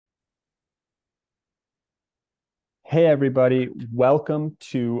Hey, everybody. Welcome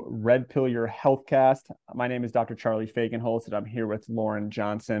to Red Pill Your Healthcast. My name is Dr. Charlie Fagenholz, and I'm here with Lauren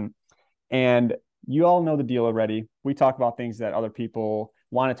Johnson. And you all know the deal already. We talk about things that other people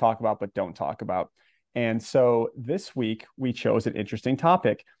want to talk about but don't talk about. And so this week, we chose an interesting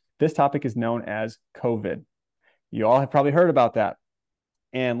topic. This topic is known as COVID. You all have probably heard about that.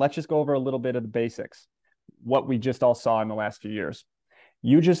 And let's just go over a little bit of the basics, what we just all saw in the last few years.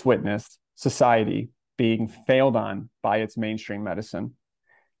 You just witnessed society being failed on by its mainstream medicine.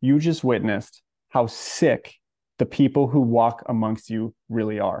 You just witnessed how sick the people who walk amongst you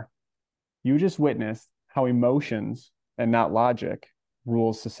really are. You just witnessed how emotions and not logic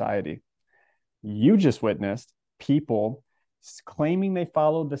rules society. You just witnessed people claiming they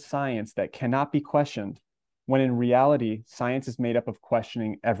followed the science that cannot be questioned, when in reality, science is made up of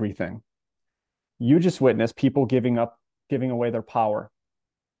questioning everything. You just witnessed people giving away their power.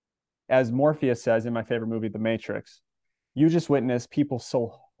 As Morpheus says in my favorite movie, The Matrix, you just witness people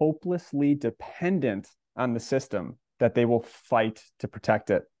so hopelessly dependent on the system that they will fight to protect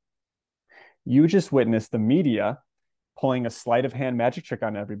it. You just witness the media pulling a sleight of hand magic trick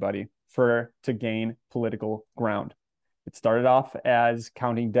on everybody to gain political ground. It started off as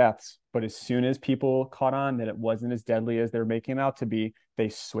counting deaths, but as soon as people caught on that it wasn't as deadly as they're making it out to be, they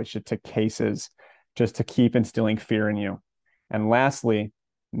switched it to cases just to keep instilling fear in you. And lastly,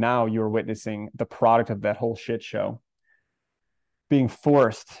 now you're witnessing the product of that whole shit show being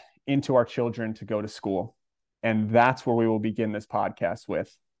forced into our children to go to school. And that's where we will begin this podcast with.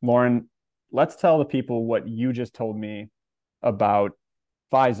 Lauren, let's tell the people what you just told me about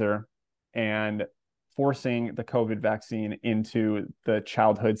Pfizer and forcing the COVID vaccine into the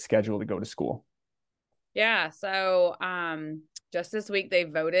childhood schedule to go to school. Yeah. So just this week they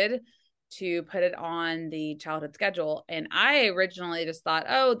voted to put it on the childhood schedule. And I originally just thought,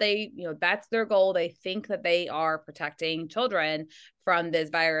 oh, that's their goal. They think that they are protecting children from this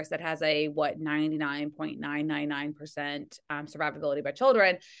virus that has a 99.999% survivability by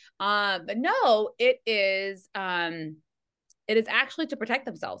children. But no, it is actually to protect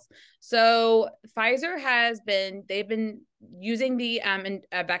themselves. So Pfizer they've been using the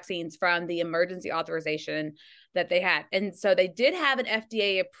vaccines from the emergency authorization that they had. And so they did have an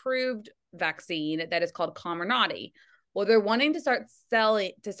FDA approved vaccine that is called Comirnaty. Well, they're wanting to start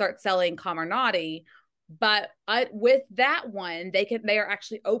selling Comirnaty, but with that one, they are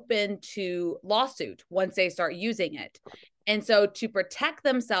actually open to lawsuit once they start using it. And so to protect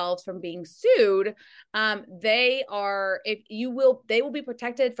themselves from being sued, they will be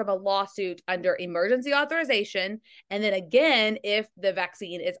protected from a lawsuit under emergency authorization. And then again, if the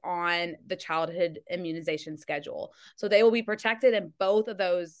vaccine is on the childhood immunization schedule. So they will be protected in both of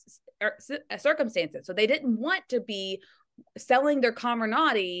those circumstances. So they didn't want to be selling their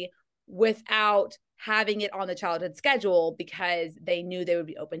Comirnaty without having it on the childhood schedule because they knew they would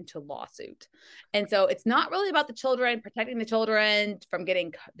be open to lawsuit. And so it's not really about the children, protecting the children from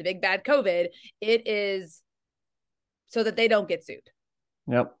getting the big bad COVID. It is so that they don't get sued.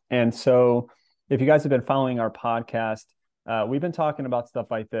 Yep. And so if you guys have been following our podcast, we've been talking about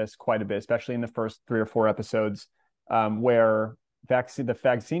stuff like this quite a bit, especially in the first 3 or 4 episodes, where the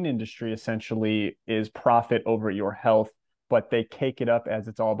vaccine industry essentially is profit over your health, but they cake it up as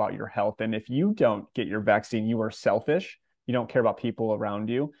it's all about your health. And if you don't get your vaccine, you are selfish. You don't care about people around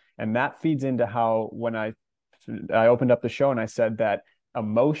you. And that feeds into how when I opened up the show and I said that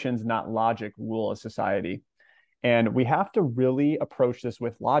emotions, not logic, rule a society. And we have to really approach this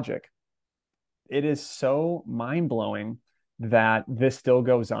with logic. It is so mind blowing that this still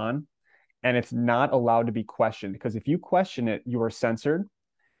goes on and it's not allowed to be questioned, because if you question it, you are censored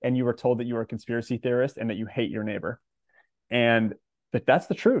and you are told that you are a conspiracy theorist and that you hate your neighbor. And that's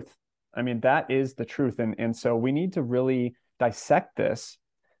the truth. I mean, that is the truth. And so we need to really dissect this,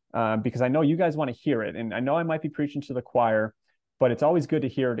 because I know you guys want to hear it. And I know I might be preaching to the choir, but it's always good to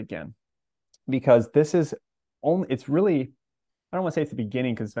hear it again, because it's really, I don't want to say it's the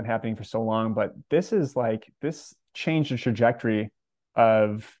beginning because it's been happening for so long, but this changed the trajectory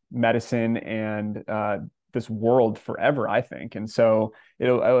of medicine and this world forever, I think. And so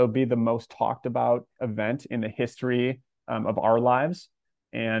it'll be the most talked about event in the history of our lives,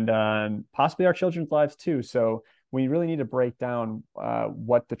 and possibly our children's lives too. So we really need to break down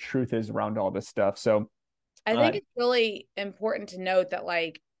what the truth is around all this stuff. So I uh, think it's really important to note that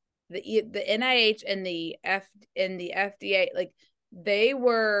like the NIH and the FDA, like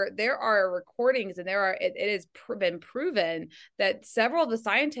there are recordings, and it has been proven that several of the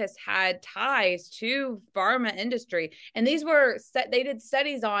scientists had ties to pharma industry, and they did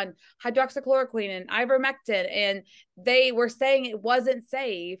studies on hydroxychloroquine and ivermectin, and they were saying it wasn't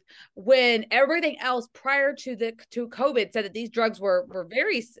safe when everything else prior to COVID said that these drugs were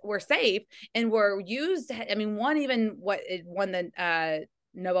safe and were used. I mean, one even it won the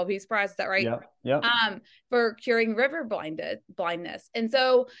Nobel Peace Prize. Is that right? Yep. Yep. For curing river blindness. And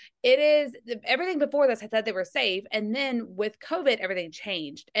so it is, everything before this had said they were safe. And then with COVID, everything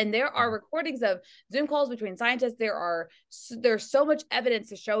changed. And there are recordings of Zoom calls between scientists. There's so much evidence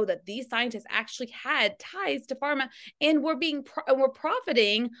to show that these scientists actually had ties to pharma and were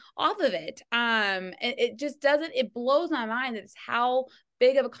profiting off of it. And it just doesn't, it blows my mind that it's how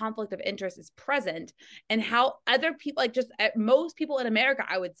big of a conflict of interest is present, and how other people, like just most people in America,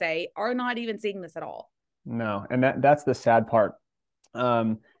 I would say, are not even seeing this at all. No, and that's the sad part.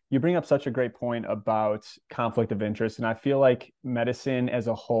 You bring up such a great point about conflict of interest, and I feel like medicine as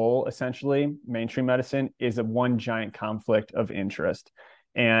a whole, essentially mainstream medicine, is a one giant conflict of interest.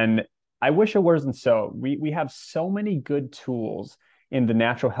 And I wish it wasn't so. We have so many good tools in the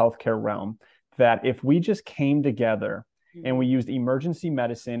natural healthcare realm that if we just came together and we used emergency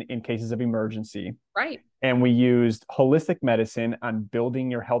medicine in cases of emergency, right, and we used holistic medicine on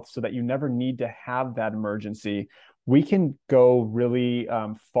building your health so that you never need to have that emergency, we can go really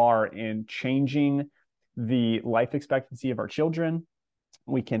far in changing the life expectancy of our children.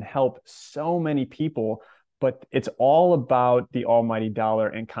 We can help so many people, but it's all about the almighty dollar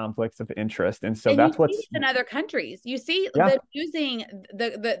and conflicts of interest. And so and you that's see what's, this in other countries. You see yeah, them using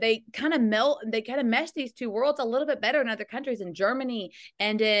they kind of mesh these two worlds a little bit better in other countries, in Germany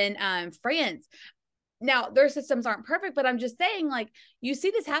and in France. Now their systems aren't perfect, but I'm just saying, like, you see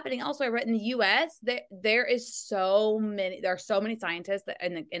this happening elsewhere. But in the US, there are so many scientists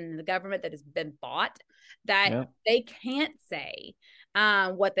in the government that has been bought, that yeah. they can't say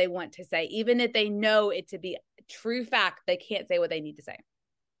what they want to say, even if they know it to be true fact. They can't say what they need to say.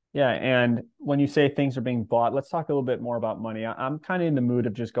 Yeah, and when you say things are being bought, let's talk a little bit more about money. I'm kind of in the mood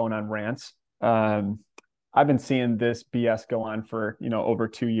of just going on rants. I've been seeing this BS go on for, over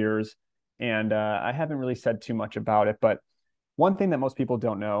 2 years, and I haven't really said too much about it. But one thing that most people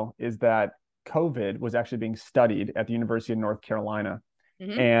don't know is that COVID was actually being studied at the University of North Carolina,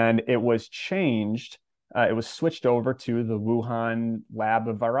 Mm-hmm. and it was changed. It was switched over to the Wuhan Lab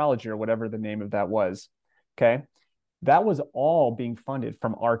of Virology, or whatever the name of that was. Okay. That was all being funded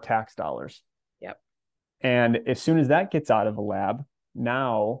from our tax dollars. Yep. And as soon as that gets out of the lab,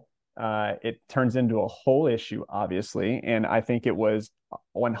 now it turns into a whole issue, obviously. And I think it was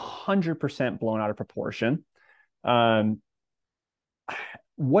 100% blown out of proportion. Um,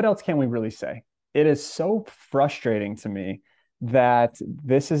 what else can we really say? It is so frustrating to me that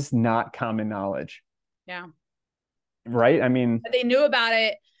this is not common knowledge, Yeah. right? I mean, They knew about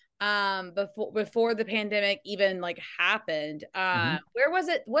it before the pandemic even like happened. mhm. Where was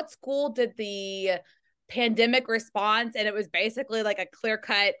it? What school did the pandemic response, and it was basically like a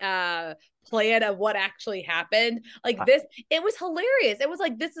clear-cut plan of what actually happened. Like this, it was hilarious. It was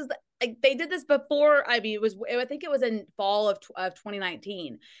like, this is like, they did this before. I mean, I think it was in fall of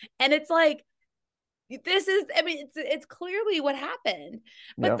 2019. And it's like, this is, I mean, it's clearly what happened.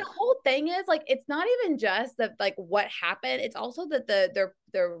 But Yep. the whole thing is, like, it's not even just that, like, what happened. It's also that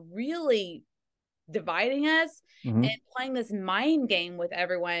they're really dividing us and Mhm. playing this mind game with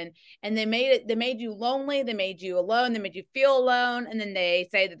everyone. And they made you lonely, they made you alone, they made you feel alone, and then they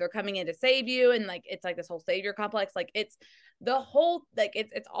say that they're coming in to save you, and like it's like this whole savior complex. Like, it's the whole, like,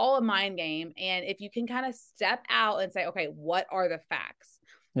 it's all a mind game. And if you can kind of step out and say, okay, what are the facts?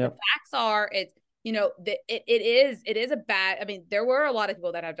 The Yep. facts are, it's, it is a bad, I mean, there were a lot of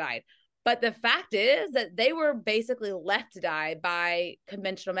people that have died, but the fact is that they were basically left to die by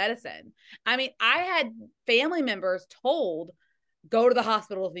conventional medicine. I mean, I had family members told, go to the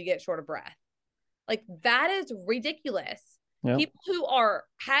hospital if you get short of breath. Like, that is ridiculous. Yep. People who are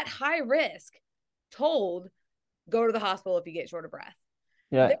at high risk told, go to the hospital if you get short of breath.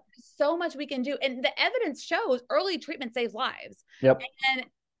 Yeah. There's so much we can do. And the evidence shows early treatment saves lives. Yep. And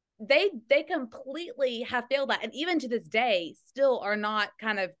they completely have failed that, and even to this day still are not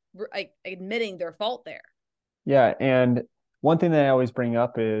kind of like admitting their fault there. Yeah, and one thing that I always bring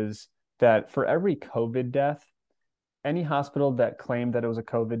up is that for every COVID death, any hospital that claimed that it was a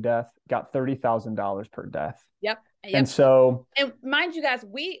COVID death got $30,000 per death. Yep. And Yep. so, And mind you guys,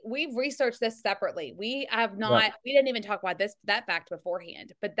 we've researched this separately. yeah, We didn't even talk about that fact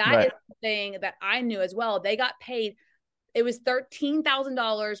beforehand, but that right. is the thing that I knew as well. They got paid, it was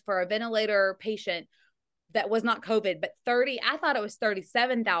 $13,000 for a ventilator patient that was not COVID, but 30, I thought it was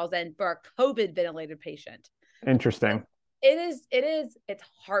 37,000 for a COVID ventilated patient. Interesting. It's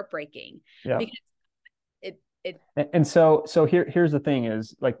heartbreaking Yeah. because it, And so here's the thing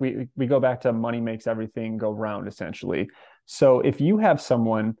is like we go back to money makes everything go round essentially. So if you have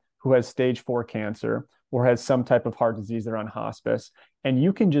someone who has stage 4 cancer or has some type of heart disease, they're on hospice, and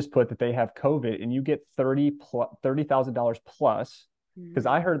you can just put that they have COVID and you get $30,000 plus, because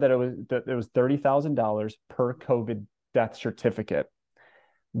I heard that it was $30,000 per COVID death certificate.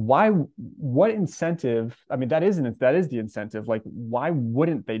 Why, what incentive? I mean, that is the incentive. Like, why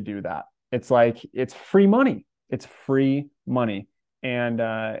wouldn't they do that? It's like it's free money. It's free money. And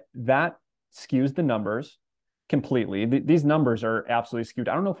that skews the numbers completely. These numbers are absolutely skewed.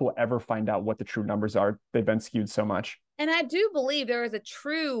 I don't know if we'll ever find out what the true numbers are. They've been skewed so much. and I do believe there is a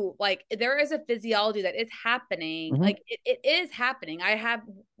true, like, there is a physiology that is happening. Mhm. Like, it is happening. I have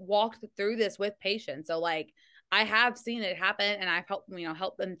walked through this with patients. So, like, I have seen it happen and I've helped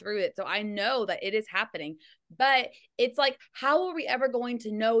them through it. So I know that it is happening. But it's like, how are we ever going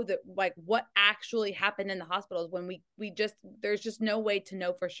to know that, like, what actually happened in the hospitals when there's just no way to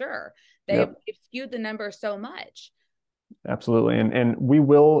know for sure. They've Yep. skewed the number so much. Absolutely. And we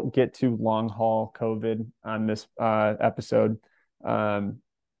will get to long haul COVID on this episode. Um,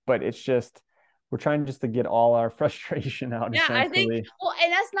 but it's just we're trying just to get all our frustration out Yeah, I think, essentially. well,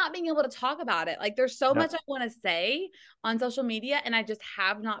 and that's not being able to talk about it. Like, there's so Yeah. much I want to say on social media, and I just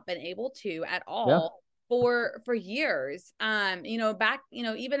have not been able to at Yeah. all for years. Back,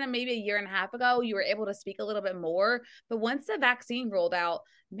 even maybe a year and a half ago, you were able to speak a little bit more. But once the vaccine rolled out,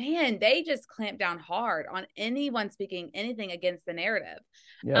 man, they just clamped down hard on anyone speaking anything against the narrative.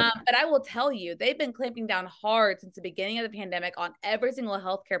 Yep. But I will tell you, they've been clamping down hard since the beginning of the pandemic on every single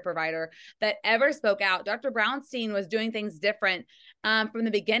healthcare provider that ever spoke out. Dr. Brownstein was doing things different from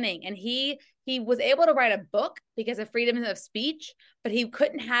the beginning, and he was able to write a book because of freedom of speech, but he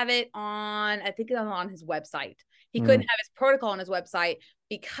couldn't have it on, I think, on his website. He couldn't Mm. have his protocol on his website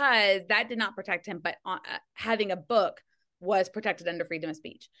because that did not protect him, but having a book was protected under freedom of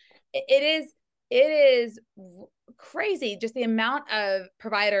speech. It is crazy just the amount of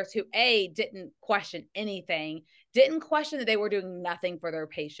providers who didn't question anything, didn't question that they were doing nothing for their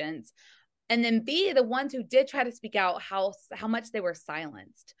patients, and then B, the ones who did try to speak out, how much they were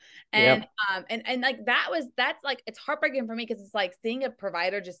silenced. And Yep. and like that's like, it's heartbreaking for me because it's like seeing a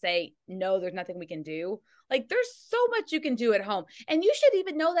provider just say no, there's nothing we can do. Like, there's so much you can do at home, and you should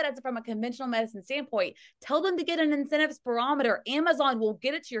even know that as from a conventional medicine standpoint. Tell them to get an incentive spirometer. Amazon will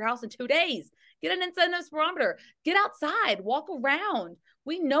get it to your house in 2 days. Get an incentive spirometer. Get outside, walk around.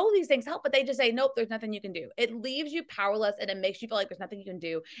 We know these things help, but they just say nope, there's nothing you can do. It leaves you powerless, and it makes you feel like there's nothing you can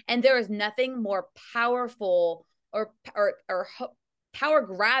do. And there is nothing more powerful or power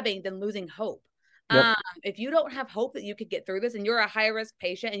grabbing than losing hope. Yep. If you don't have hope that you could get through this, and you're a high risk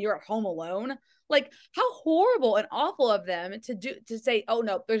patient and you're at home alone, like, how horrible and awful of them to say, oh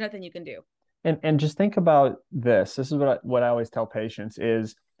no, there's nothing you can do. And just think about this. This is what I always tell patients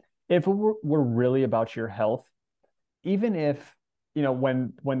is if we're really about your health, even if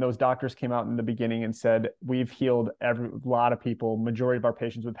when those doctors came out in the beginning and said we've healed a lot of people, majority of our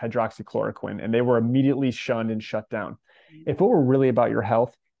patients with hydroxychloroquine, and they were immediately shunned and shut down. If it were really about your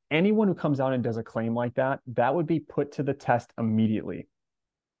health, anyone who comes out and does a claim like that would be put to the test immediately.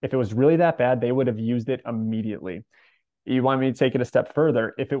 If it was really that bad, they would have used it immediately. You want me to take it a step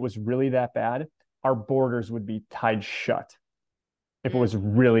further? If it was really that bad, our borders would be tied shut. If it Mm, was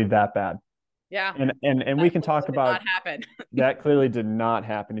really that bad. yeah, And we that can talk did about not happen. that clearly did not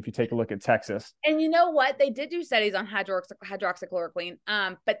happen if you take a look at Texas. And you know what? They did do studies on hydroxychloroquine,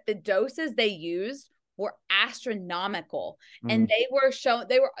 but the doses they used were astronomical, and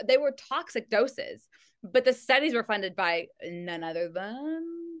Mm, they were toxic doses. But the studies were funded by none other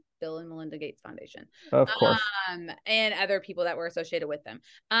than Bill and Melinda Gates Foundation, of course. and other people that were associated with them.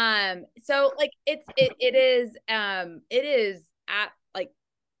 So like it is at like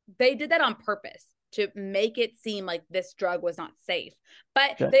they did that on purpose to make it seem like this drug was not safe.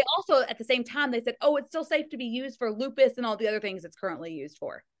 But Yeah. they also, at the same time, they said, oh, it's still safe to be used for lupus and all the other things it's currently used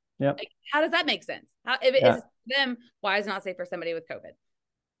for. Yep. Like, how does that make sense? If it Yeah. is them, why is it not safe for somebody with COVID?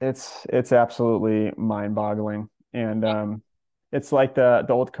 It's absolutely mind-boggling. And it's like the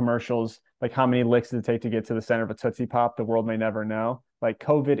old commercials, like how many licks does it take to get to the center of a Tootsie Pop? The world may never know. Like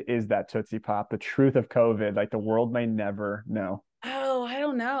COVID is that Tootsie Pop. The truth of COVID, like the world may never know. Oh, I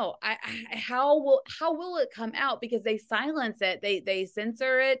don't know. How will it come out? Because they silence it. They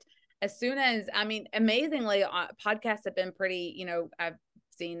censor it as soon as, I mean, amazingly, podcasts have been pretty, I've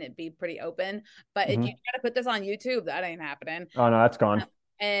seen it be pretty open. But if you Hmm. try to put this on YouTube, that ain't happening. Oh no, that's gone.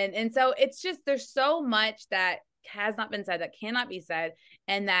 And so it's just, there's so much that has not been said, that cannot be said,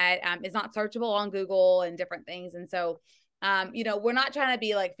 and that is not searchable on Google and different things. And so we're not trying to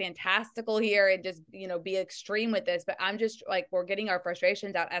be like fantastical here and just, be extreme with this, but I'm just like, we're getting our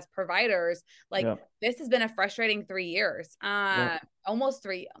frustrations out as providers. Like, Yeah. this has been a frustrating 3 years, Yeah. almost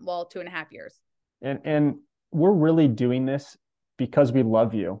three, well, 2.5 years. And we're really doing this because we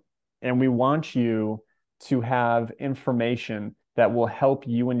love you and we want you to have information that will help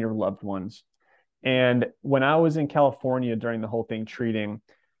you and your loved ones. And when I was in California during the whole thing treating,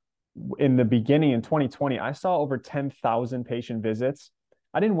 in the beginning in 2020, I saw over 10,000 patient visits.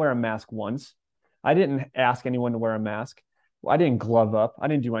 I didn't wear a mask once. I didn't ask anyone to wear a mask. I didn't glove up. I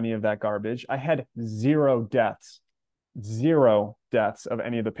didn't do any of that garbage. I had zero deaths of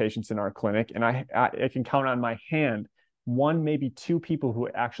any of the patients in our clinic. And I can count on my hand one, maybe two people who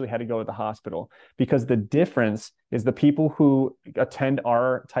actually had to go to the hospital, because the difference is the people who attend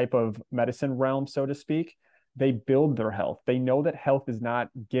our type of medicine realm, so to speak, they build their health. They know that health is not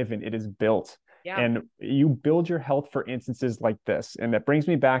given, it is built. Yeah. And you build your health for instances like this. And that brings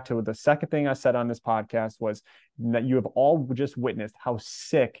me back to the second thing I said on this podcast was that you have all just witnessed how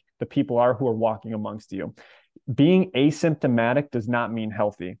sick the people are who are walking amongst you. Being asymptomatic does not mean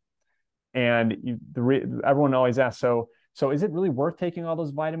healthy. And everyone always asks, so is it really worth taking all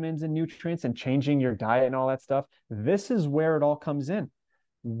those vitamins and nutrients and changing your diet and all that stuff? This is where it all comes in.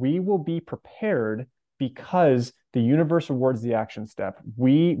 We will be prepared because the universe rewards the action step.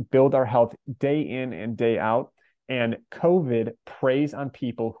 We build our health day in and day out. And COVID preys on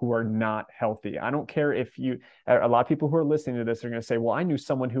people who are not healthy. I don't care if a lot of people who are listening to this are going to say, well, I knew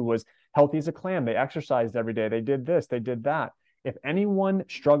someone who was healthy as a clam. They exercised every day. They did this, they did that. If anyone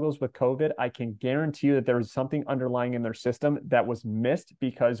struggles with COVID, I can guarantee you that there is something underlying in their system that was missed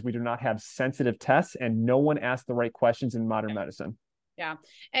because we do not have sensitive tests and no one asked the right questions in modern medicine. Yeah.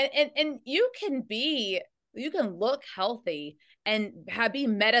 And you can look healthy and be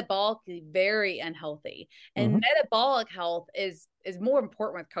metabolically very unhealthy. And Mm-hmm. metabolic health is more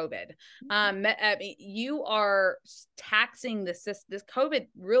important with COVID. I mean, you are taxing the system. This COVID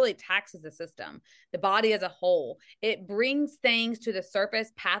really taxes the system, the body as a whole. It brings things to the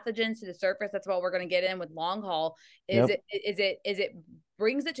surface, pathogens to the surface. That's what we're going to get in with long haul. Yep. It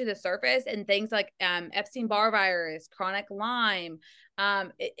brings it to the surface, and things like Epstein-Barr virus, chronic Lyme,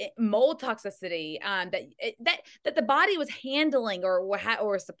 mold toxicity, that the body was handling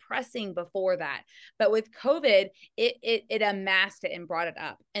or suppressing before that. But with COVID, it amassed it and brought it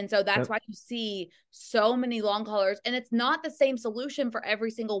up. And so that's Yep. why you see so many long haulers, and it's not the same solution for every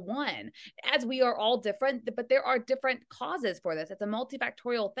single one, as we are all different, but there are different causes for this. It's a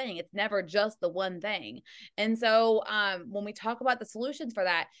multifactorial thing. It's never just the one thing. And so when we talk about the solutions for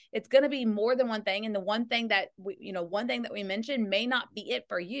that, it's going to be more than one thing. And the one thing that we mentioned may not be it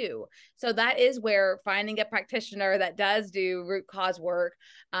for you. So that is where finding a practitioner that does do root cause work,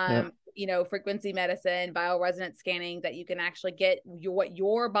 Yep. frequency medicine, bioresonance scanning, that you can actually get what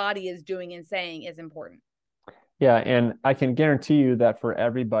your body is doing and saying is important. Yeah. And I can guarantee you that for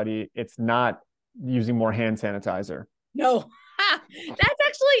everybody, it's not using more hand sanitizer. No. That's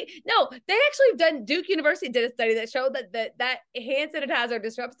actually no. They actually done. Duke University did a study that showed that hand sanitizer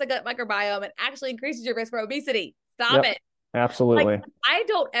disrupts the gut microbiome and actually increases your risk for obesity. Stop Yep. it. Like, Absolutely. I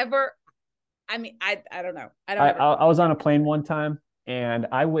don't ever. I mean, I don't know. I don't I, ever. I I was on a plane one time and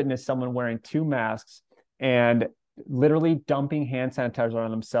I witnessed someone wearing two masks and literally dumping hand sanitizer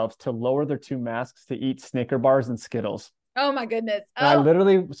on themselves to lower their two masks to eat Snicker bars and Skittles. Oh my goodness. And I Oh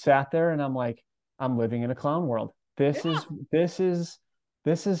literally sat there and I'm like, I'm living in a clown world. yeah. This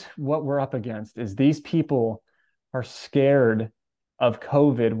is what we're up against is these people are scared of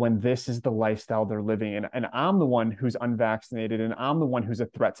COVID when this is the lifestyle they're living in. And I'm the one who's unvaccinated and I'm the one who's a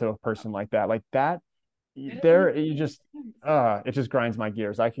threat to a person like that. Like that, That doesn't make sense. it just grinds my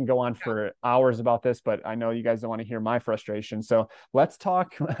gears. I can go on for hours about this, but I know you guys don't want to hear my frustration. So let's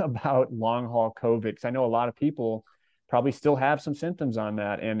talk about long haul COVID because I know a lot of people probably still have some symptoms on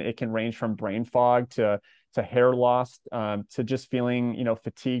that, and it can range from brain fog to hair loss, to just feeling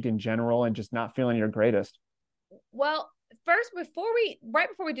fatigued in general and just not feeling your greatest. Well, first, right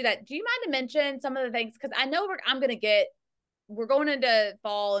before we do that, do you mind to mention some of the things? Because I know we're going into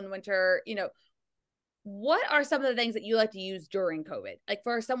fall and winter. What are some of the things that you like to use during COVID, like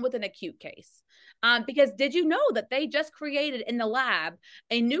for some with an acute case? Because did you know that they just created in the lab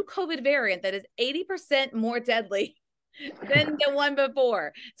a new COVID variant that is 80% more deadly than the one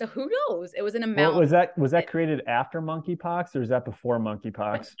before. So who knows? It was in a Well, mouse. was that created after monkeypox or is that before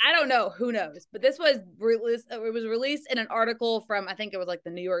monkeypox? I don't know. Who knows? But this was released. It was released in an article from I think it was like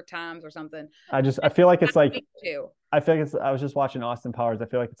the New York Times or something. I feel like it's like Too. I feel like it's I was just watching Austin Powers. I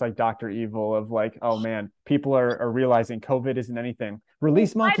feel like it's like Dr. Evil of like, oh man, people are realizing COVID isn't anything. Well,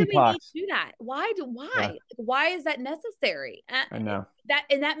 Release why do we need monkeypox. to do that? Yeah, Why is that necessary? I know.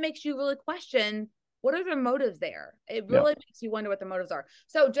 That makes you really question what are the motives there. It Yeah. really makes you wonder what the motives are.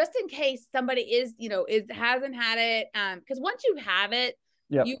 So just in case somebody is hasn't had it, because once you have it,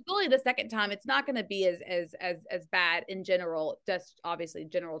 Yep. you really the second time it's not going to be as bad in general. Just obviously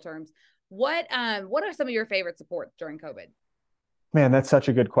general terms. What are some of your favorite supports during COVID? Man, that's such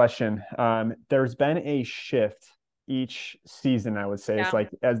a good question. There's been a shift each season, I would say. It's Yeah, like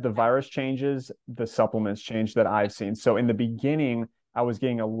as the virus changes, the supplements change that I've seen. So in the beginning, I was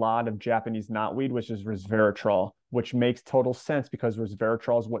getting a lot of Japanese knotweed, which is resveratrol, which makes total sense because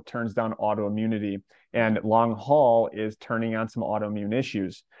resveratrol is what turns down autoimmunity, and long haul is turning on some autoimmune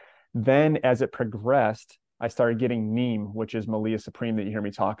issues. Then as it progressed, I started getting neem, which is Malia Supreme that you hear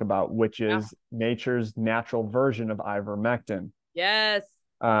me talk about, which yeah, is nature's natural version of ivermectin. yes,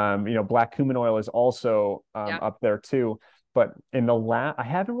 Black cumin oil is also yeah, up there too. But I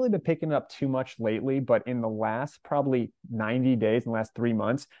haven't really been picking it up too much lately, but in the last probably 90 days, in the last 3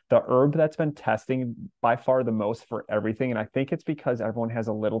 months, the herb that's been testing by far the most for everything. And I think it's because everyone has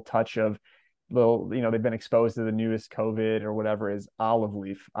a little touch of they've been exposed to the newest COVID or whatever is olive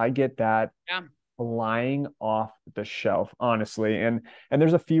leaf. I get that yeah. flying off the shelf, honestly. And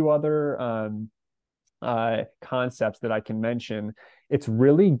there's a few other concepts that I can mention. It's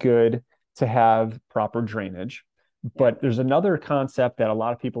really good to have proper drainage, Yeah. but there's another concept that a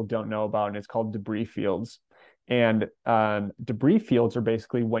lot of people don't know about, and it's called debris fields. And debris fields are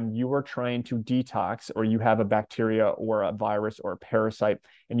basically when you are trying to detox or you have a bacteria or a virus or a parasite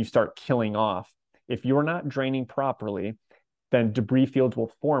and you start killing off. If you're not draining properly, then debris fields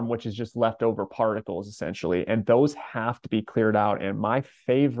will form, which is just leftover particles essentially. And those have to be cleared out. And my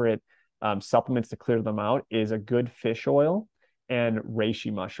favorite supplements to clear them out is a good fish oil and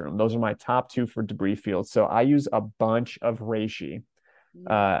reishi mushroom. Those are my top two for debris fields. So I use a bunch of reishi.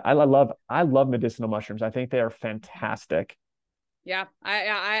 Mm. I love medicinal mushrooms. I think they are fantastic. Yeah,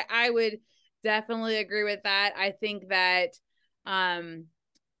 I would definitely agree with that. I think that um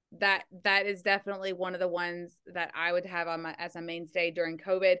that is definitely one of the ones that I would have on my as a mainstay during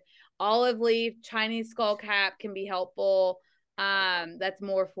COVID. Olive leaf, Chinese skull cap can be helpful. That's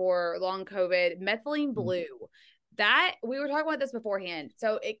more for long COVID. Methylene blue. That we were talking about this beforehand.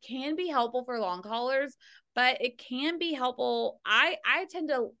 So it can be helpful for long haulers, but it can be helpful. I tend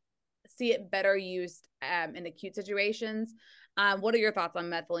to see it better used in acute situations. What are your thoughts on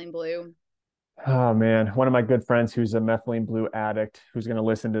methylene blue? Oh man, one of my good friends who's a methylene blue addict who's going to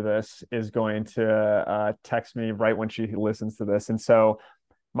listen to this is going to text me right when she listens to this. And so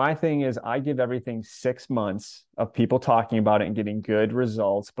my thing is I give everything 6 months of people talking about it and getting good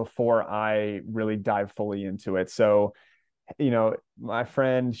results before I really dive fully into it. So, my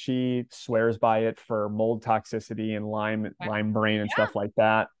friend, she swears by it for mold toxicity and Lyme brain and Yeah, stuff like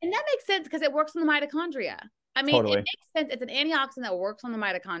that. and that makes sense because it works on the mitochondria. I mean, it Totally. makes sense. It's an antioxidant that works on the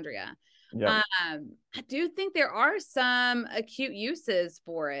mitochondria. Yep. I do think there are some acute uses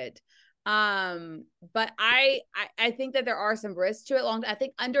for it. But I think that there are some risks to it. I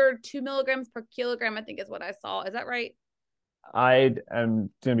think under 2 milligrams per kilogram, I think is what I saw. Is that right? I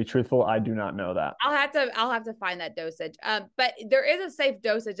am going to be truthful. I do not know that. I'll have to find that dosage. But there is a safe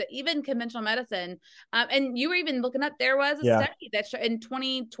dosage that even conventional medicine. And you were even looking up. There was a Yeah. study that in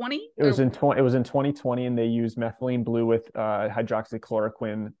 2020 It or was it was in 2020 and they used methylene blue with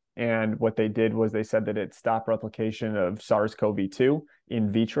hydroxychloroquine. And what they did was they said that it stopped replication of SARS-CoV-2 in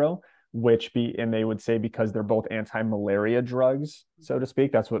vitro, and they would say because they're both anti-malaria drugs, so to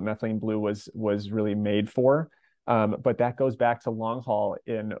speak. That's what methylene blue was really made for. But that goes back to long haul.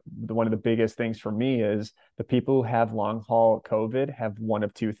 And one of the biggest things for me is the people who have long haul COVID have one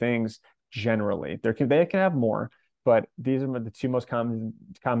of two things generally. They can have more, but these are the two most common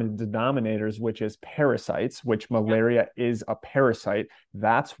denominators, which is parasites, which yeah, malaria is a parasite.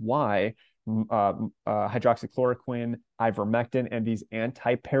 That's why hydroxychloroquine, ivermectin, and these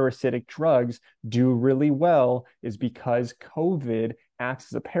anti-parasitic drugs do really well is because COVID acts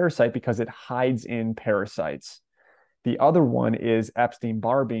as a parasite because it hides in parasites. The other one is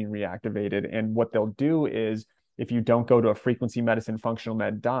Epstein-Barr being reactivated. And what they'll do is if you don't go to a frequency medicine functional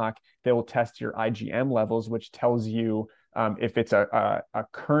med doc, they will test your IgM levels, which tells you if it's a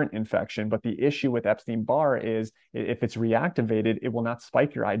current infection. But the issue with Epstein-Barr is if it's reactivated, it will not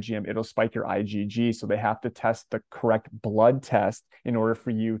spike your IgM, it'll spike your IgG. So they have to test the correct blood test in order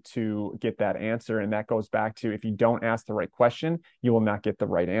for you to get that answer. And that goes back to, if you don't ask the right question, you will not get the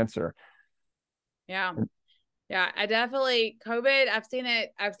right answer. Yeah. Yeah. I definitely, COVID, I've seen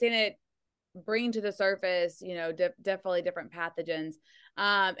it bring to the surface, definitely different pathogens.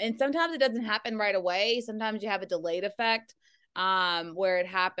 And sometimes it doesn't happen right away. Sometimes you have a delayed effect, where it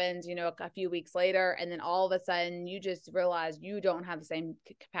happens, a few weeks later, and then all of a sudden you just realize you don't have the same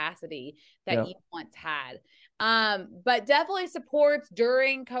capacity that Yeah. you once had. But definitely supports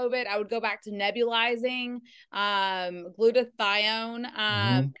during COVID. I would go back to nebulizing. Glutathione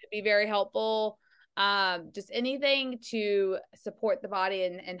Mhm. could be very helpful. Just anything to support the body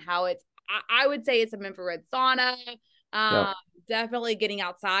and how it's, I would say it's an infrared sauna. Yeah. Um, Definitely getting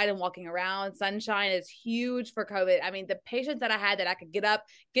outside and walking around. Sunshine is huge for COVID. I mean, the patients that I had that I could get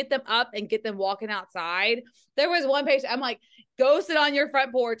them up and get them walking outside. There was one patient, I'm like, go sit on your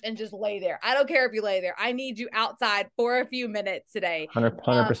front porch and just lay there. I don't care if you lay there. I need you outside for a few minutes today.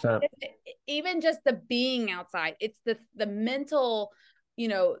 100%. Even just the being outside, it's the mental,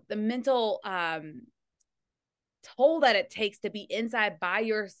 the mental toll that it takes to be inside by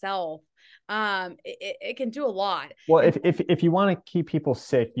yourself. It can do a lot. Well, And if you want to keep people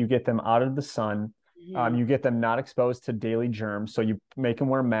sick, you get them out of the sun. mhm, You get them not exposed to daily germs. So you make them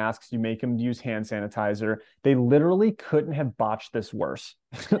wear masks. You make them use hand sanitizer. They literally couldn't have botched this worse.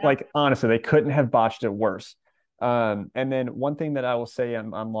 yeah, Like, honestly, they couldn't have botched it worse. And then one thing that I will say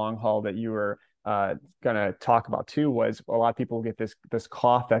on long haul that you were going to talk about too was, a lot of people get this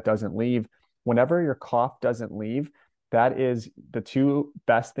cough that doesn't leave. Whenever your cough doesn't leave, that is the two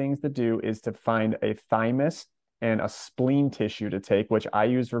best things to do, is to find a thymus and a spleen tissue to take, which I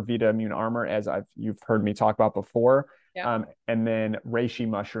use for Vita Immune Armor, as you've heard me talk about before. yeah, And then reishi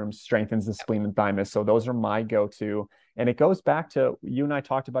mushrooms strengthens the spleen and thymus. So those are my go-to. And it goes back to, you and I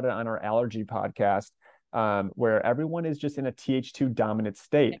talked about it on our allergy podcast, where everyone is just in a Th2 dominant yeah,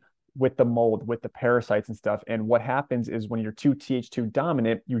 state with the mold, with the parasites and stuff. And what happens is, when you're too Th2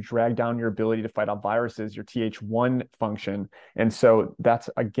 dominant, you drag down your ability to fight off viruses, your Th1 function. And so that's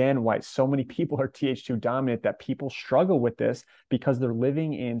again why so many people are Th2 dominant, that people struggle with this because they're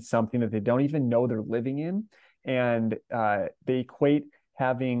living in something that they don't even know they're living in. And they equate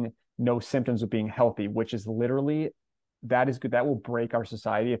having no symptoms with being healthy, which is literally, that is good. That will break our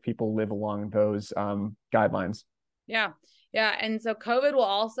society if people live along those guidelines. yeah. Yeah. And so COVID will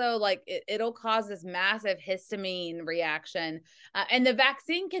also it'll cause this massive histamine reaction. And the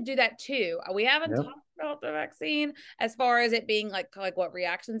vaccine could do that too. We haven't Yep. talked about the vaccine as far as it being like what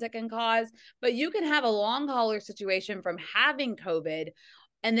reactions it can cause, but you can have a long hauler situation from having COVID.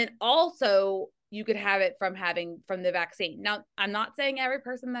 And then also you could have it from the vaccine. Now, I'm not saying every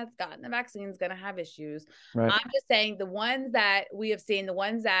person that's gotten the vaccine is going to have issues. Right. I'm just saying the ones that we have seen, the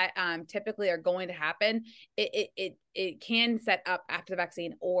ones that typically are going to happen, it can set up after the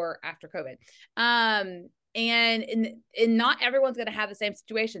vaccine or after COVID. And not everyone's going to have the same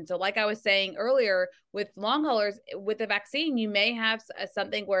situation. So like I was saying earlier, with long haulers, with the vaccine, you may have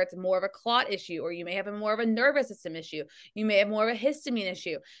something where it's more of a clot issue, or you may have more of a nervous system issue. You may have more of a histamine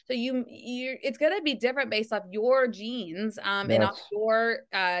issue. So it's going to be different based off your genes, and off Yes. your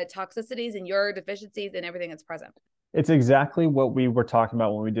toxicities and your deficiencies and everything that's present. It's exactly what we were talking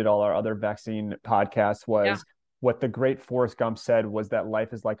about when we did all our other vaccine podcasts. Yeah, Was what the great Forrest Gump said, was that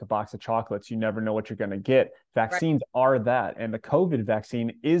life is like a box of chocolates. You never know what you're going to get. right. Vaccines are that. And the COVID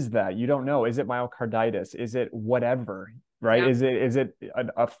vaccine is that. You don't know. Is it myocarditis? Is it whatever? Right? Yeah. Is it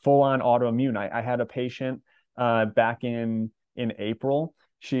a full-on autoimmune? I had a patient back in April.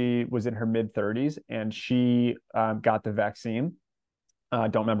 She was in her mid 30s, and she got the vaccine.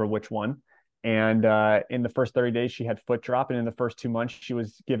 Don't remember which one. And in the first 30 days, she had foot drop. And in the first 2 months, she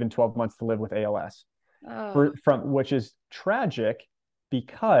was given 12 months to live with ALS, Oh, which is tragic,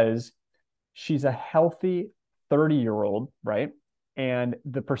 because she's a healthy 30-year-old, right? And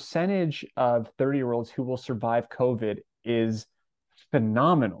the percentage of 30-year-olds who will survive COVID is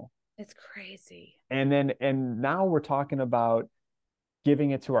phenomenal. it's crazy. And now we're talking about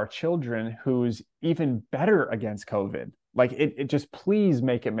giving it to our children, who's even better against COVID. Like, it just, please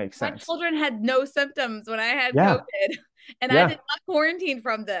make it make My sense. children had no symptoms when I had Yeah. COVID, and I Yeah. did not quarantine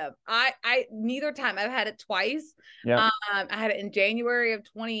from them. I neither time. I've had it twice. Yeah. I had it in January of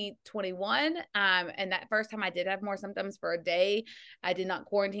 2021. And that first time I did have more symptoms for a day. I did not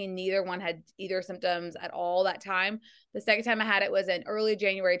quarantine. Neither one had either symptoms at all that time. The second time I had it was in early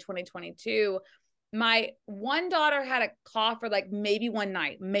January 2022. My one daughter had a cough for like maybe one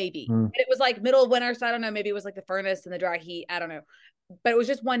night, maybe. Mm. It was like middle of winter, so I don't know. Maybe it was like the furnace and the dry heat. I don't know, but it was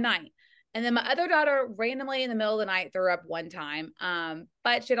just one night. And then my other daughter randomly in the middle of the night threw up one time.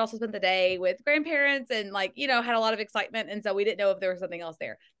 But she had also spent the day with grandparents and like, had a lot of excitement. And so we didn't know if there was something else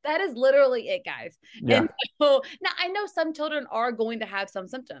there. That is literally it, guys. Yeah. And so now I know some children are going to have some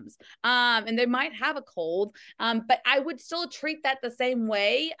symptoms. And they might have a cold. But I would still treat that the same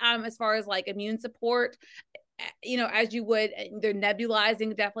way, as far as like immune support, as you would. Their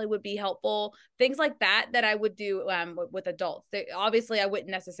nebulizing definitely would be helpful. Things like that I would do with adults. Obviously, I wouldn't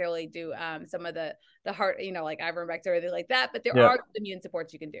necessarily do some of the heart, like ivermectin or anything like that. But there Yeah. are immune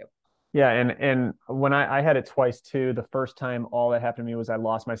supports you can do. Yeah, and when I had it twice too, the first time all that happened to me was I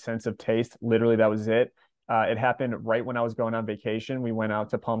lost my sense of taste. Literally, that was it. It happened right when I was going on vacation. We went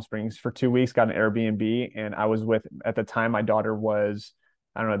out to Palm Springs for 2 weeks, got an Airbnb, and I was with at the time my daughter was,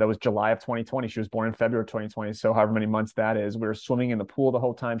 I don't know, that was July of 2020. She was born in February of 2020, so however many months that is. We were swimming in the pool the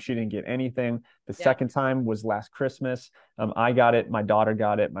whole time. She didn't get anything. The Yeah. second time was last Christmas. I got it, my daughter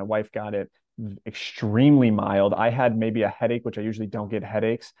got it, my wife got it. Extremely mild. I had maybe a headache, which I usually don't get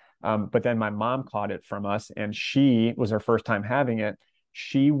headaches. But then my mom caught it from us, and she was her first time having it.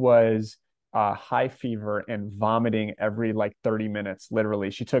 She was high fever and vomiting every like 30 minutes, literally.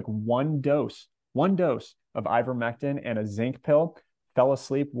 She took one dose of ivermectin and a zinc pill, fell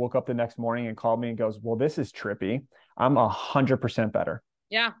asleep, woke up the next morning and called me and goes, well, this is trippy. I'm 100% better.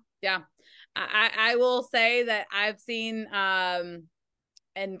 Yeah. Yeah. I will say that I've seen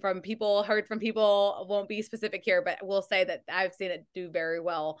and from people, heard from people, won't be specific here, but we'll say that I've seen it do very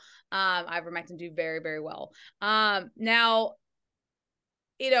well. Ivermectin do very, very well. Now,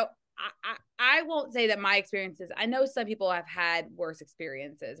 you know, I won't say that my experiences, I know some people have had worse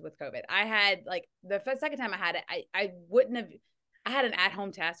experiences with COVID. I had like the second time I had it, I wouldn't have, I had an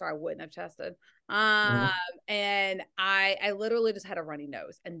at-home test or I wouldn't have tested. Um, Mhm. and I literally just had a runny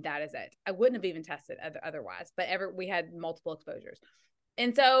nose and that is it. I wouldn't have even tested otherwise, but we had multiple exposures.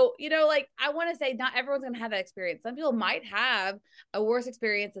 And so, like I want to say not everyone's going to have that experience. Some people might have a worse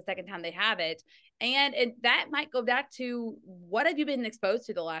experience the second time they have it. And that might go back to what have you been exposed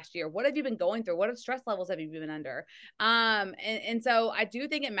to the last year? What have you been going through? What stress levels have you been under? And so I do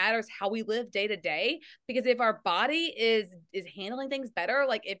think it matters how we live day to day, because if our body is handling things better,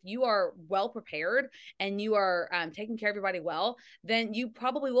 like if you are well prepared and you are taking care of your body well, then you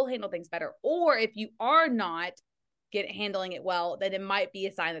probably will handle things better. Or if you are not handling it well, then it might be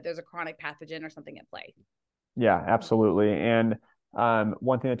a sign that there's a chronic pathogen or something at play. Yeah, absolutely. And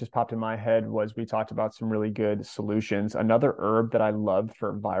one thing that just popped in my head was we talked about some really good solutions. Another herb that I love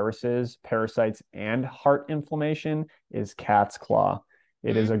for viruses, parasites, and heart inflammation is cat's claw.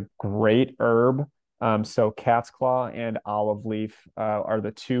 It is Mm-hmm. a great herb. So cat's claw and olive leaf are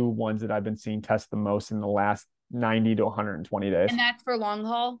the two ones that I've been seeing test the most in the last 90 to 120 days. And that's for long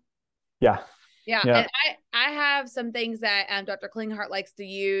haul. Yeah. Yeah, Yeah. and I have some things that Dr. Klinghardt likes to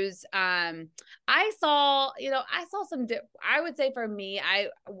use. I saw some. I would say for me,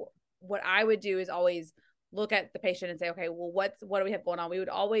 what I would do is always look at the patient and say, okay, well, what do we have going on? We would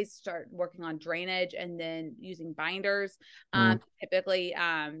always start working on drainage and then using binders. Mm. Typically,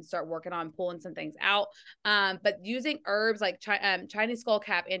 start working on pulling some things out. But using herbs like Chinese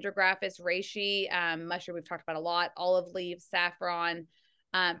skullcap, andrographis, reishi, mushroom, we've talked about a lot, olive leaves, saffron,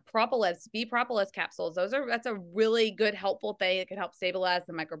 propolis, bee propolis capsules. That's a really good, helpful thing. It can help stabilize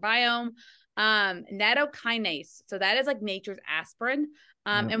the microbiome. Nattokinase. So that is like nature's aspirin.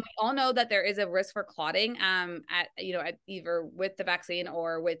 Yep. And we all know that there is a risk for clotting at either with the vaccine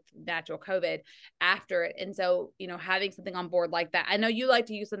or with natural COVID after it. And so, having something on board like that. I know you like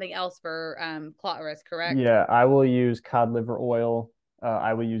to use something else for clot risk, correct? Yeah, I will use cod liver oil.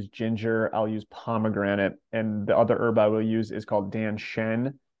 I will use ginger. I'll use pomegranate. And the other herb I will use is called Dan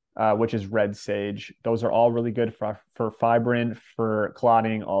Shen, which is red sage. Those are all really good for fibrin, for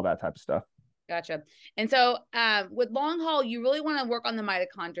clotting, all that type of stuff. Gotcha. And so with long haul, you really want to work on the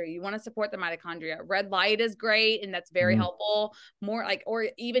mitochondria. You want to support the mitochondria. Red light is great and that's very Mhm. helpful. More like, or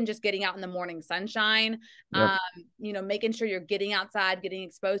even just getting out in the morning sunshine, Yep. making sure you're getting outside, getting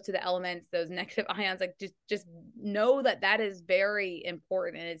exposed to the elements, those negative ions, like just know that is very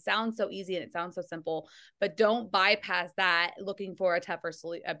important. And it sounds so easy and it sounds so simple, but don't bypass that looking for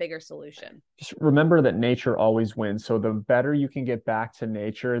a bigger solution. Just remember that nature always wins. So the better you can get back to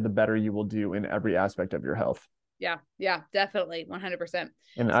nature, the better you will do in every aspect of your health. Yeah, yeah, definitely 100%.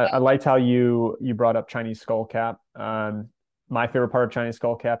 And So I liked how you brought up Chinese skull cap. My favorite part of Chinese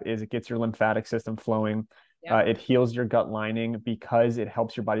skull cap is it gets your lymphatic system flowing. yeah. It heals your gut lining because it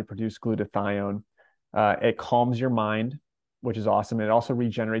helps your body produce glutathione. It calms your mind, which is awesome. It also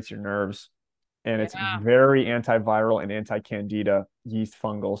regenerates your nerves. and it's Yeah. very antiviral and anti-candida yeast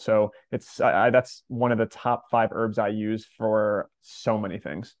fungal. So that's one of the top 5 herbs I use for so many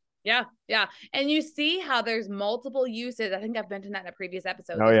things. Yeah, yeah. And you see how there's multiple uses. I think I've mentioned that in a previous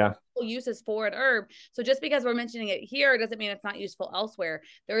episode. Oh There's yeah, multiple uses for an herb. So just because we're mentioning it here doesn't mean it's not useful elsewhere.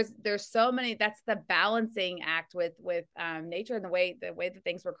 There's so many. That's the balancing act with nature and the way that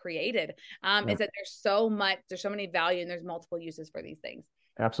things were created. yeah, Is that there's so many value and there's multiple uses for these things.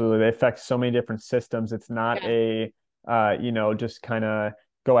 absolutely. They affect so many different systems. It's not Yeah. a just kind of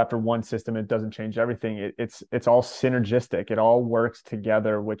go after one system. It doesn't change everything. It's all synergistic. It all works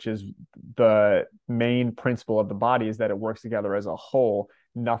together, which is the main principle of the body is that it works together as a whole.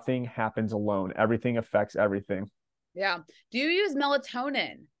 Nothing happens alone. Everything affects everything. Yeah. Do you use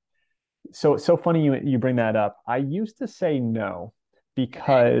melatonin? So it's so funny you bring that up. I used to say no Okay.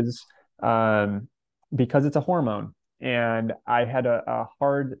 because um because it's a hormone and I had a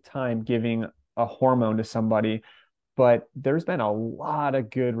hard time giving a hormone to somebody, but there's been a lot of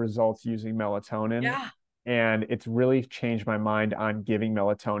good results using melatonin, Yeah. and it's really changed my mind on giving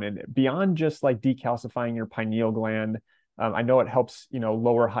melatonin beyond just like decalcifying your pineal gland. I know it helps,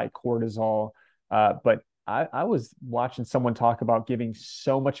 lower high cortisol, but I was watching someone talk about giving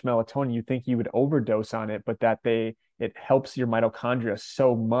so much melatonin, you think you would overdose on it, but that it helps your mitochondria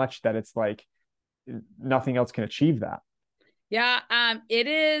so much that it's like nothing else can achieve that. Yeah, it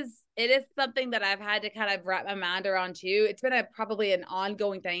is something that I've had to kind of wrap my mind around too. It's been probably an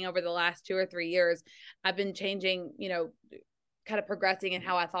ongoing thing over the last 2 or 3 years. I've been changing, kind of progressing in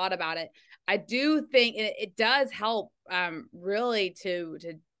how I thought about it. I do think it does help really to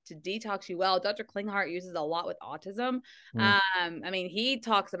detox you well. Dr. Klinghardt uses a lot with autism. Mm. I mean, he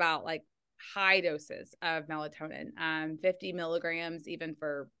talks about like high doses of melatonin, 50 milligrams even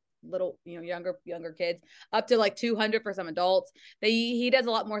for little, younger kids, up to like 200 for some adults. He does a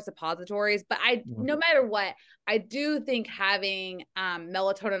lot more suppositories, but Mm. no matter what, I do think having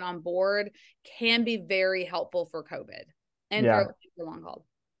melatonin on board can be very helpful for COVID and Yeah. for long haul.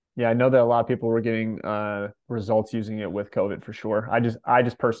 Yeah, I know that a lot of people were getting results using it with COVID for sure. I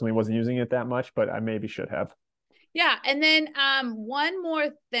just personally wasn't using it that much, but I maybe should have. Yeah, and then one more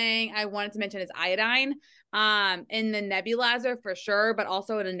thing I wanted to mention is iodine in the nebulizer for sure, but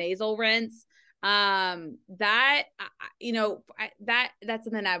also in a nasal rinse. That that's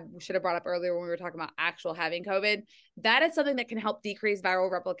something I should have brought up earlier when we were talking about actual having COVID. That is something that can help decrease viral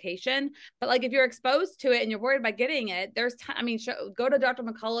replication. But like if you're exposed to it and you're worried about getting it, go to Dr.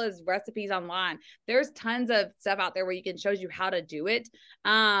 McCullough's recipes online. There's tons of stuff out there where you can shows you how to do it.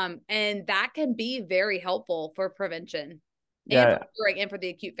 And that can be very helpful for prevention and for Yeah, curing and for the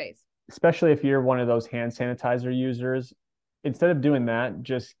acute phase. especially if you're one of those hand sanitizer users, instead of doing that,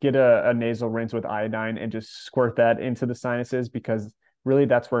 just get a nasal rinse with iodine and just squirt that into the sinuses because really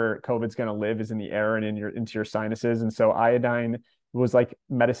that's where COVID's going to live is in the air and into your sinuses. And so iodine was like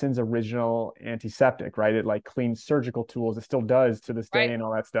medicine's original antiseptic, right? It like cleans surgical tools. It still does to this Right. day and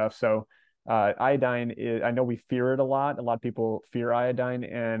all that stuff. So iodine is, I know we fear it a lot. A lot of people fear iodine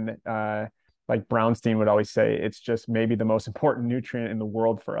and like Brownstein would always say, it's just maybe the most important nutrient in the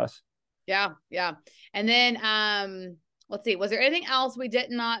world for us. Yeah, yeah. And then let's see, was there anything else we did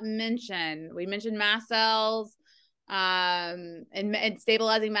not mention? We mentioned mast cells, and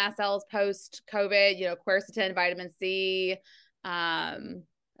stabilizing mast cells post COVID, quercetin, vitamin C, um,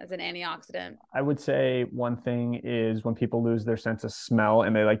 as an antioxidant. I would say one thing is when people lose their sense of smell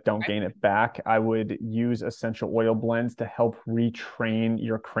and they like don't Okay. gain it back, I would use essential oil blends to help retrain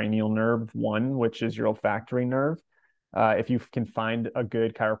your cranial nerve one, which is your olfactory nerve. If you can find a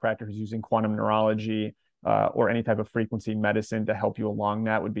good chiropractor who's using quantum neurology or any type of frequency medicine to help you along,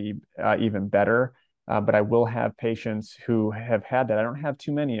 that would be even better. But I will have patients who have had that. I don't have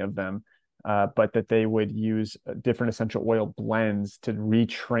too many of them, but that they would use different essential oil blends to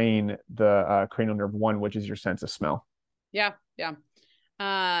retrain the cranial nerve one, which is your sense of smell. Yeah, yeah.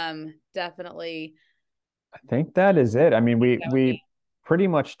 Definitely. I think that is it. I mean, I think we that would we be, pretty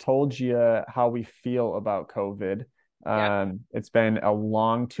much told you how we feel about COVID. yeah, It's been a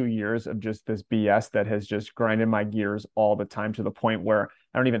long 2 years of just this BS that has just grinded my gears all the time to the point where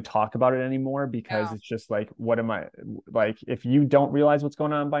I don't even talk about it anymore because yeah, it's just like, what am I like? If you don't realize what's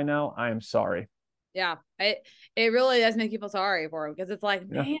going on by now, I am sorry. yeah. It really does make people sorry for him because it's like,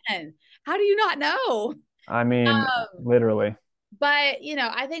 Yeah. man, how do you not know? I mean, Um, literally. but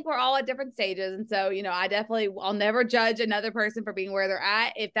I think we're all at different stages, and so I'll never judge another person for being where they're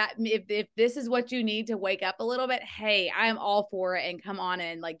at. If this is what you need to wake up a little bit, hey, I am all for it, and come on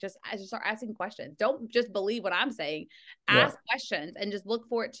in. Like just start asking questions. Don't just believe what I'm saying. Yeah. Ask questions and just look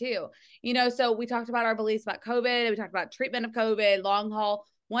for it too. So we talked about our beliefs about COVID. We talked about treatment of COVID, long haul.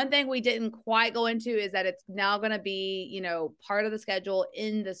 One thing we didn't quite go into is that it's now going to be, part of the schedule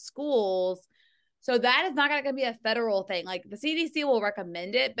in the schools. So that is not going to be a federal thing. Like the CDC will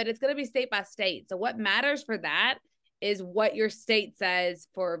recommend it, but it's going to be state by state. So what matters for that is what your state says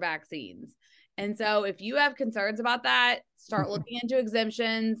for vaccines. And so if you have concerns about that, start looking into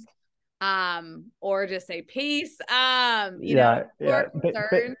exemptions, or just say peace. Yeah, yeah. Your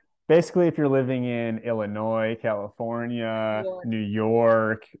concern. Basically, if you're living in Illinois, California, New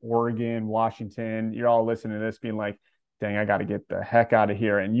York, Oregon, Washington, you're all listening to this being like, dang, I got to get the heck out of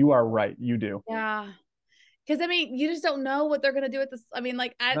here. And you are right. You do. Yeah. Because I mean, you just don't know what they're gonna do with this. I mean,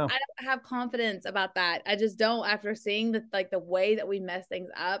 like No. I don't have confidence about that. I just don't after seeing the way that we mess things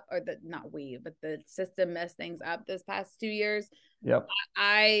up, or the not we, but the system messed things up this past 2 years. Yep.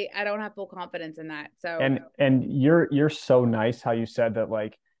 I don't have full confidence in that. So And you're so nice how you said that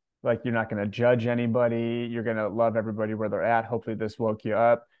like you're not going to judge anybody. You're going to love everybody where they're at. Hopefully this woke you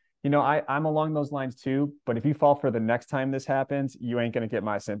up. I'm along those lines too, but if you fall for the next time this happens, you ain't going to get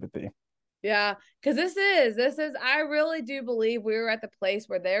my sympathy. yeah, because this is I really do believe we're at the place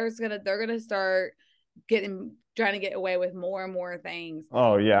where they're gonna start trying to get away with more and more things.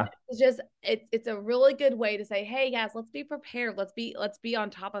 Oh yeah. It's just it's a really good way to say, hey guys, let's be prepared. Let's be on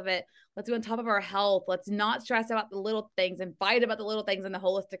top of it. Let's be on top of our health. Let's not stress about the little things and fight about the little things in the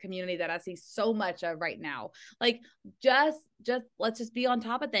holistic community that I see so much of right now. Like just let's just be on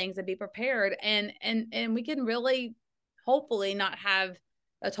top of things and be prepared, and we can really hopefully not have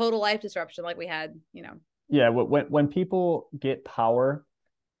a total life disruption like we had. Yeah, when people get power,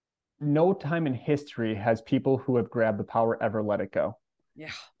 no time in history has people who have grabbed the power ever let it go.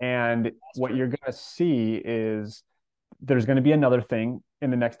 Yeah, And that's what true. you're going to see is there's going to be another thing in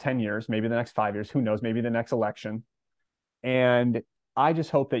the next 10 years, maybe the next 5 years, who knows, maybe the next election. And I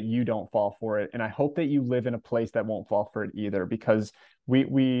just hope that you don't fall for it. And I hope that you live in a place that won't fall for it either, because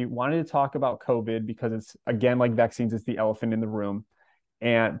we wanted to talk about COVID because it's, again, like vaccines, it's the elephant in the room.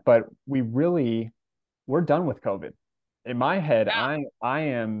 But we're done with COVID. In my head, Yeah. I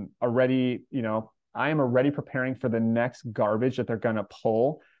am already, I am already preparing for the next garbage that they're gonna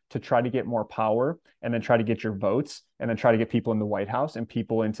pull to try to get more power and then try to get your votes and then try to get people in the White House and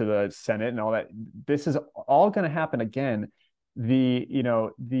people into the Senate and all that. This is all gonna happen again. The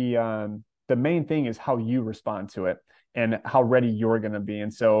main thing is how you respond to it and how ready you're gonna be.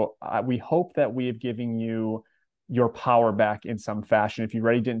 And so we hope that we have given you your power back in some fashion if you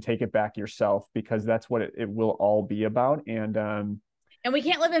already didn't take it back yourself, because that's what it will all be about. And we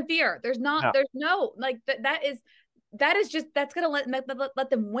can't live in fear. Yeah, There's no like that is just that's gonna let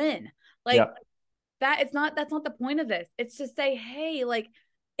them win. Like yeah, that's not the point of this. It's to say, hey, like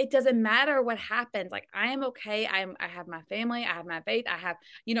it doesn't matter what happens. Like I am okay. I have my family, I have my faith, I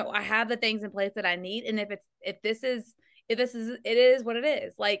have the things in place that I need. And if it is what it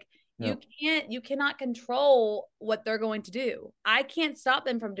is. Like yeah, you cannot control what they're going to do. I can't stop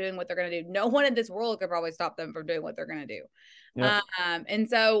them from doing what they're going to do. No one in this world could probably stop them from doing what they're going to do. yeah. And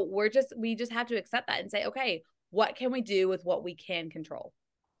so we just have to accept that and say, okay, what can we do with what we can control?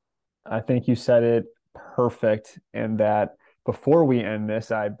 I think you said it perfect. And that before we end this,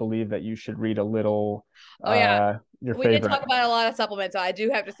 I believe that you should read a little Oh yeah, your we did favorite. talk about a lot of supplements, so I do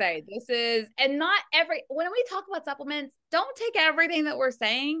have to say this is, and not every, when we talk about supplements, don't take everything that we're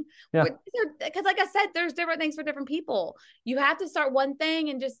saying. Yeah. Because like I said, there's different things for different people. You have to start one thing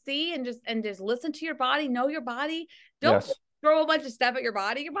and just see and just listen to your body, know your body. Don't Yes. throw a bunch of stuff at your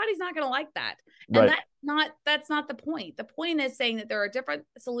body. Your body's not going to like that. And Right. that's not the point. The point is saying that there are different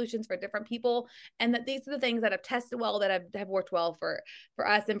solutions for different people, and that these are the things that have tested well, that have worked well for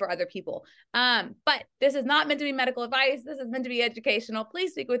us and for other people. But this is not meant to be medical advice. This is meant to be educational.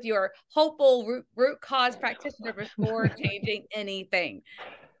 Please speak with your hopeful root cause practitioner before changing anything.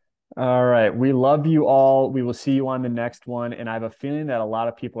 All right. We love you all. We will see you on the next one. And I have a feeling that a lot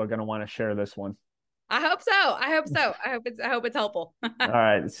of people are going to want to share this one. I hope so. I hope so. I hope it's helpful. All All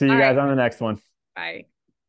right. See you guys right. on the next one. Bye.